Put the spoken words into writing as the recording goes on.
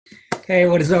Hey,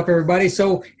 what is up, everybody?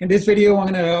 So in this video,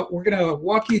 we're gonna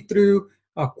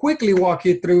quickly walk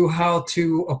you through how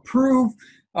to approve,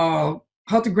 how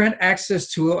to grant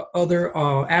access to other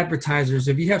advertisers.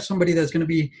 If you have somebody that's going to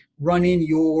be running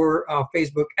your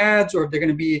Facebook ads, or if they're going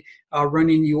to be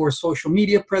running your social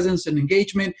media presence and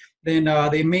engagement, then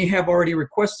they may have already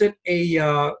requested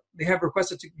to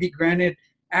be granted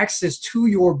access to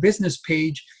your business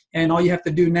page, and all you have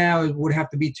to do now would have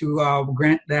to be to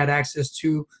grant that access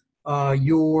to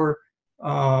your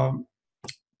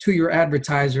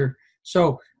advertiser.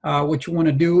 So what you want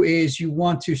to do is you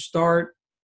want to start.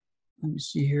 Let me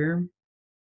see here.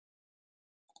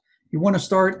 You want to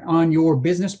start on your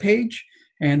business page,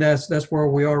 and that's where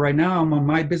we are right now. I'm on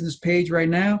my business page right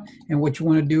now, and what you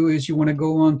want to do is you want to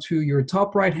go on to your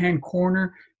top right-hand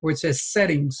corner where it says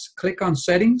Settings. Click on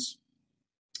Settings,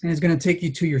 and it's going to take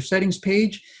you to your settings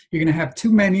page. You're going to have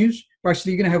two menus.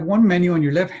 Actually, you're going to have one menu on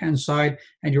your left-hand side,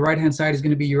 and your right-hand side is going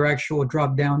to be your actual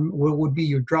drop-down. What would be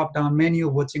your drop-down menu?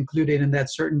 What's included in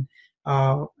that certain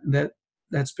that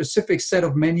specific set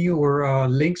of menu or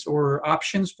links or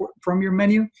options from your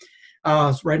menu.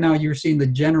 So right now, you're seeing the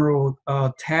general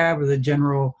tab or the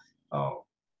general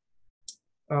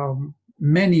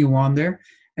menu on there.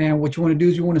 And what you want to do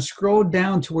is you want to scroll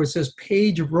down to where it says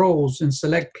Page Roles and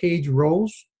select Page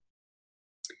Roles.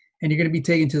 And you're going to be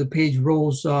taken to the page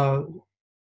roles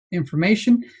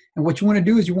information. And what you want to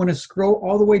do is you want to scroll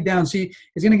all the way down. See,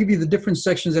 it's going to give you the different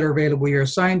sections that are available. You're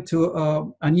assigned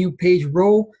to a new page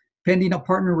role, pending a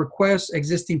partner request,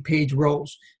 existing page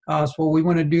roles. So what we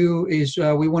want to do is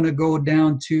we want to go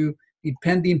down to the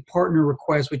pending partner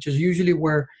request, which is usually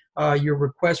where your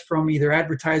requests from either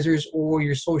advertisers or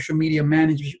your social media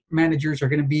managers are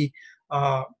going to be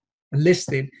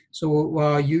listed.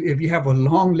 So if you have a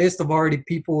long list of already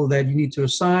people that you need to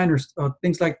assign or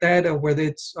things like that, or whether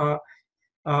it's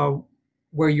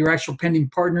where your actual pending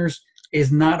partners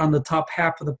is not on the top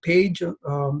half of the page,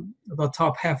 the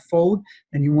top half fold,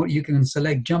 then you can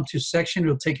select Jump to Section.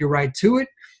 It'll take you right to it.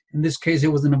 In this case,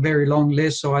 it wasn't a very long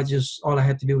list, so all I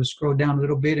had to do was scroll down a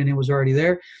little bit, and it was already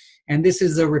there. And this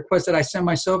is a request that I sent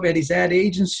myself, Eddie's Ad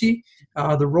Agency.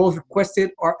 The roles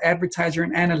requested are advertiser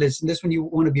and analyst. And this one you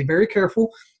want to be very careful.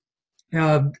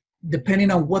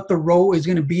 Depending on what the role is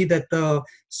going to be that the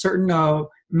certain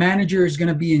manager is going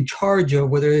to be in charge of,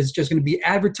 whether it's just going to be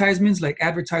advertisements like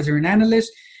advertiser and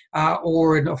analyst,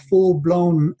 or a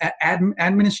full-blown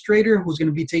administrator who's going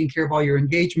to be taking care of all your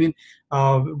engagement,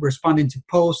 responding to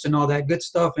posts and all that good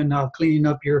stuff, and cleaning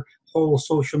up your whole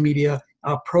social media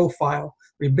profile,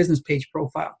 your business page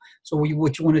profile. So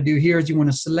what you want to do here is you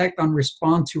want to select on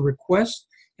Respond to Request.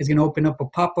 It's going to open up a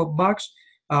pop-up box,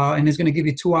 and it's going to give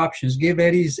you two options. Give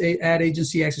Eddie's Ad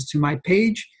Agency access to my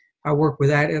page. I work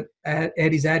with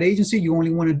Eddie's Ad Agency. You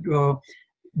only want to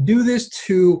do this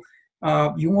to,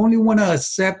 you only want to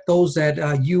accept those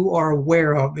that you are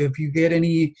aware of. If you get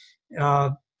any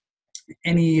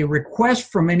requests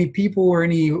from any people or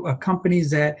any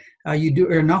companies that you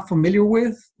are not familiar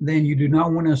with, then you do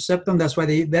not want to accept them. That's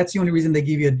why that's the only reason they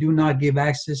give you a do not give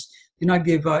access. Do not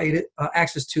give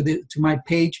access to my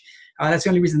page. That's the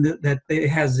only reason that it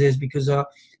has this, because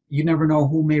you never know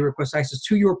who may request access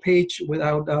to your page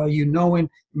without you knowing.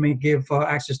 You may give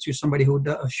access to somebody who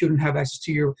shouldn't have access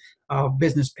to your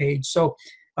business page. So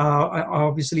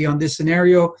obviously on this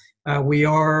scenario, we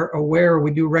are aware,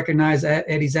 we do recognize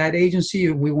Eddie's Ad Agency.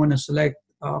 We want to select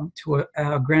to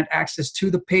grant access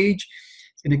to the page.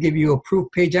 It's going to give you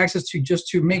approved page access just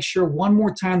to make sure one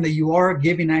more time that you are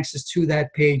giving access to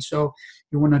that page. So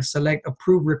you want to select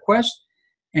Approve Request.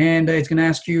 And it's going to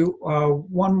ask you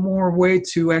one more way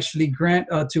to actually grant,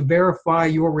 to verify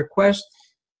your request.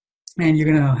 And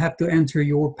you're going to have to enter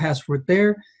your password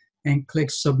there and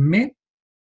click Submit.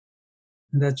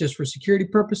 And that's just for security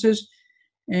purposes.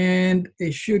 And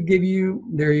it should give you,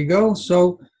 there you go.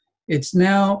 So it's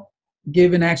now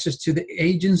given access to the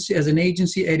agency. As an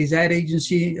agency, Eddie's Ad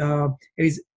Agency,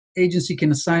 Eddie's Agency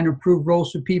can assign or approve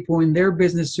roles to people in their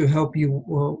business to help you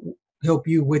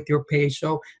with your page.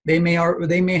 So they may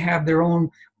have their own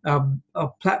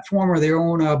platform or their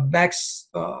own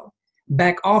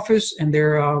back office and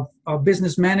their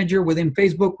business manager within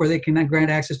Facebook, where they can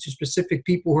grant access to specific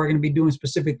people who are going to be doing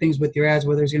specific things with your ads,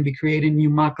 whether it's going to be creating new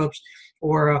mockups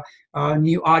or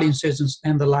new audiences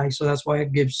and the like. So that's why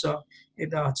it gives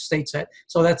it states that.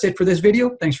 So that's it for this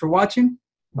video. Thanks for watching.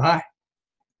 Bye.